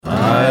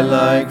I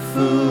like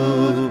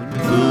food.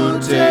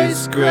 Food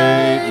tastes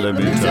great. Let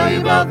me tell you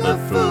about the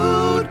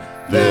food.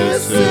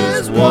 This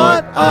is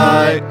what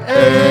I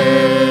ate.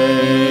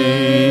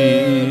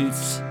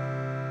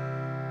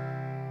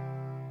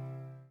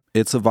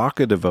 It's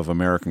evocative of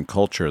American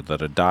culture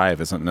that a dive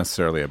isn't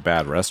necessarily a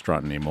bad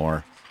restaurant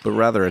anymore, but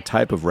rather a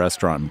type of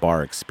restaurant and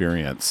bar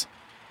experience.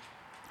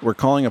 Where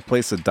calling a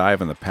place a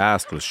dive in the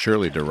past was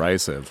surely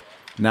derisive,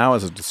 now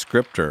as a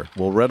descriptor,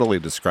 we'll readily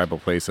describe a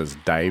place as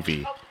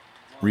divey.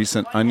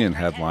 Recent Onion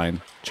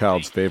headline,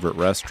 child's favorite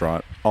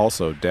restaurant,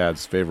 also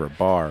dad's favorite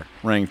bar,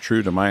 rang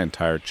true to my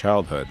entire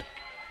childhood.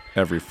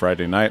 Every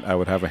Friday night I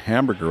would have a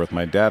hamburger with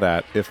my dad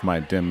at, if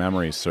my dim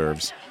memory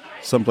serves,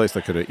 someplace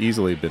that could have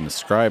easily been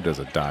described as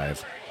a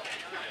dive.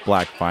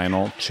 Black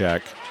vinyl,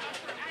 check.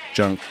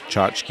 Junk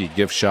tchotchke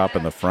gift shop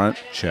in the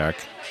front, check.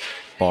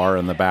 Bar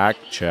in the back,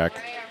 check.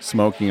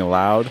 Smoking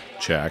allowed,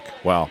 check.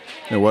 Well,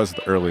 it was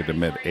the early to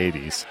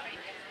mid-'80s.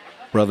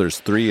 Brothers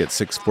 3 at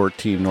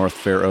 614 North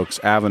Fair Oaks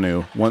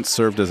Avenue once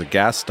served as a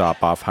gas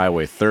stop off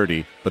Highway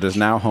 30, but is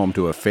now home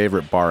to a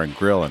favorite bar and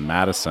grill in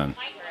Madison.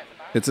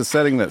 It's a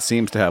setting that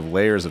seems to have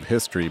layers of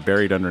history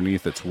buried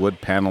underneath its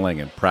wood paneling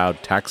and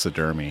proud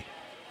taxidermy.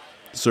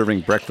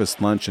 Serving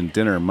breakfast, lunch, and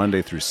dinner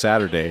Monday through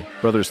Saturday,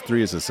 Brothers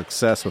 3 is a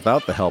success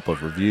without the help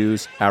of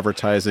reviews,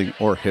 advertising,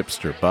 or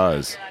hipster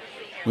buzz.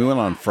 We went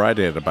on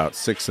Friday at about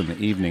 6 in the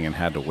evening and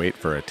had to wait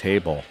for a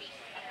table.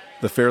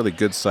 The fairly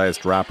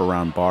good-sized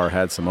wraparound bar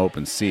had some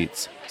open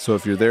seats, so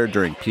if you're there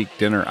during peak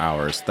dinner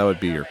hours, that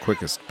would be your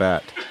quickest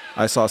bet.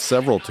 I saw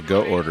several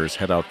to-go orders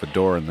head out the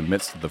door in the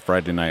midst of the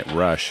Friday night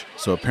rush,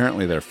 so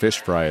apparently their fish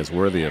fry is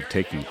worthy of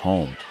taking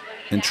home.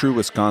 In true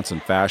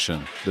Wisconsin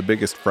fashion, the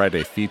biggest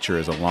Friday feature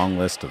is a long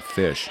list of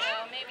fish.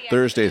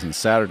 Thursdays and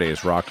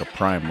Saturdays rock a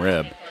prime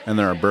rib, and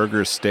there are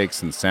burgers,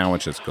 steaks, and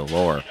sandwiches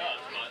galore.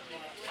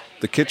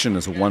 The kitchen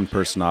is a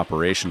one-person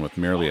operation with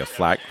merely a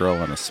flat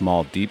grill and a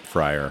small deep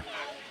fryer.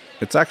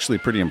 It's actually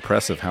pretty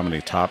impressive how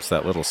many tops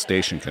that little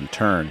station can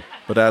turn,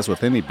 but as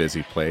with any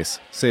busy place,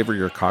 savor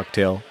your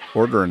cocktail,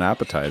 order an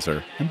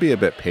appetizer, and be a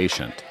bit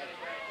patient.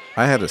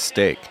 I had a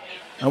steak.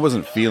 I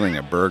wasn't feeling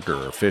a burger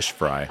or fish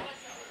fry.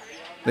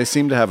 They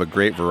seem to have a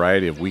great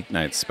variety of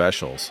weeknight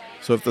specials,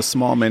 so if the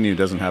small menu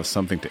doesn't have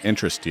something to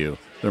interest you,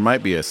 there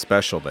might be a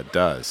special that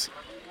does.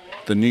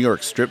 The New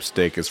York strip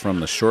steak is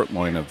from the short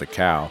loin of the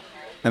cow,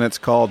 and it's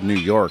called New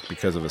York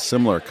because of a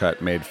similar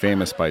cut made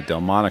famous by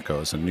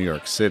Delmonico's in New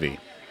York City.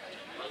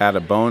 Add a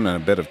bone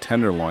and a bit of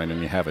tenderloin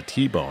and you have a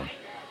T-bone.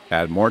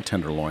 Add more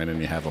tenderloin and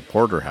you have a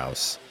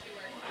porterhouse.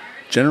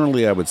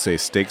 Generally, I would say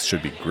steaks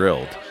should be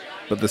grilled,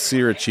 but the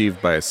sear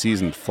achieved by a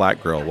seasoned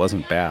flat grill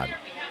wasn't bad.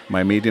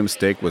 My medium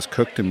steak was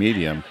cooked to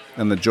medium,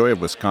 and the joy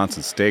of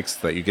Wisconsin steaks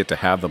is that you get to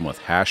have them with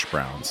hash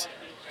browns.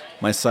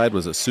 My side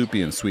was a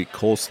soupy and sweet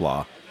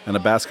coleslaw and a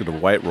basket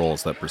of white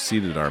rolls that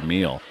preceded our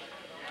meal.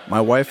 My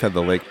wife had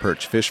the lake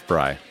perch fish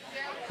fry.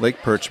 Lake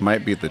perch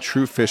might be the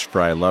true fish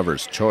fry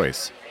lover's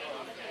choice.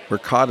 Where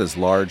cod is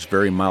large,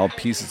 very mild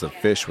pieces of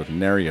fish with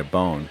nary a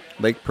bone,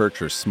 lake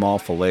perch are small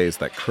fillets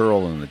that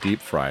curl in the deep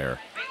fryer,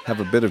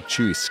 have a bit of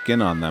chewy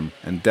skin on them,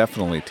 and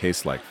definitely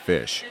taste like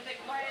fish.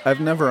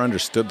 I've never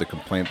understood the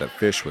complaint that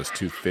fish was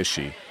too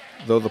fishy,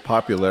 though the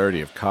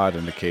popularity of cod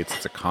indicates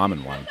it's a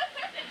common one.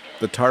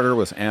 The tartar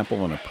was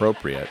ample and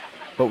appropriate,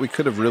 but we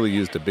could have really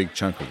used a big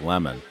chunk of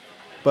lemon.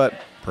 But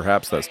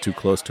perhaps that's too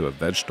close to a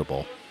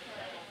vegetable.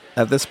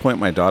 At this point,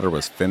 my daughter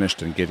was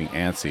finished and getting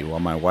antsy, while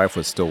my wife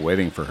was still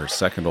waiting for her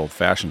second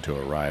old-fashioned to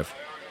arrive.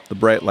 The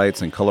bright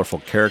lights and colorful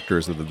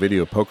characters of the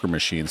video poker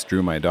machines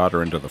drew my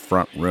daughter into the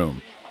front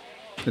room.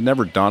 It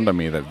never dawned on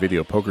me that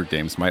video poker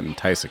games might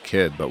entice a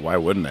kid, but why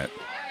wouldn't it?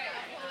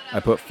 I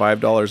put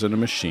 $5 in a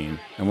machine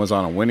and was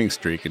on a winning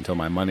streak until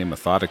my money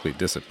methodically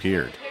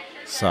disappeared.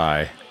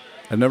 Sigh.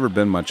 I've never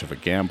been much of a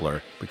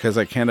gambler, because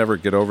I can't ever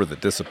get over the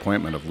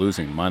disappointment of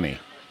losing money.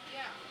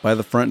 By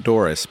the front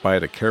door, I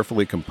spied a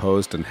carefully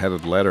composed and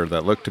headed letter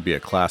that looked to be a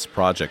class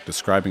project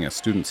describing a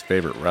student's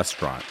favorite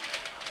restaurant.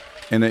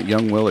 In it,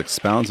 young Will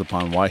expounds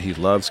upon why he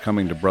loves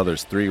coming to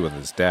Brothers 3 with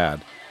his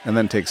dad, and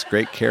then takes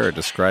great care at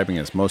describing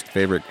his most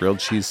favorite grilled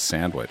cheese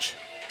sandwich.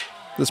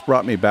 This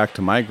brought me back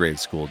to my grade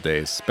school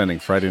days, spending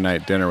Friday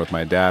night dinner with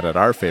my dad at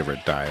our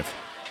favorite dive.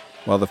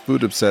 While the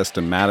food-obsessed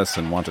in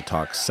Madison want to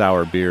talk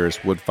sour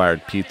beers,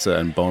 wood-fired pizza,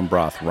 and bone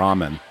broth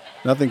ramen,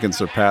 nothing can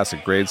surpass a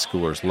grade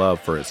schooler's love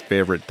for his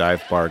favorite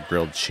dive bar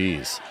grilled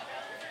cheese.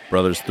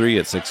 Brothers 3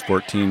 at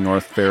 614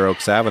 North Fair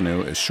Oaks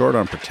Avenue is short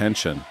on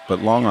pretension, but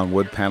long on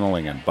wood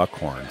paneling and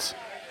buckhorns.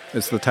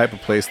 It's the type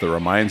of place that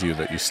reminds you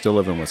that you still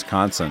live in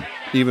Wisconsin,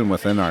 even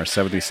within our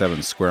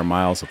 77 square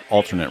miles of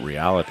alternate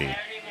reality.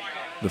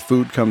 The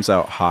food comes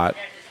out hot,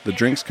 the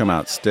drinks come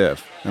out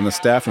stiff, and the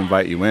staff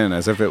invite you in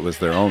as if it was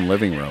their own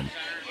living room.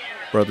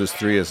 Brothers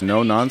 3 is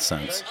no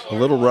nonsense, a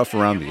little rough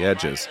around the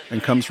edges,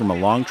 and comes from a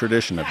long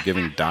tradition of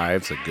giving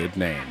dives a good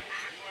name.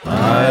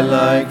 I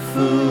like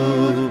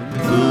food.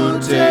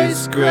 Food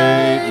tastes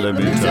great. Let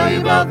me tell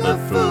you about the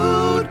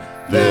food.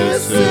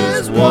 This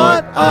is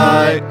what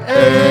I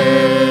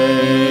ate.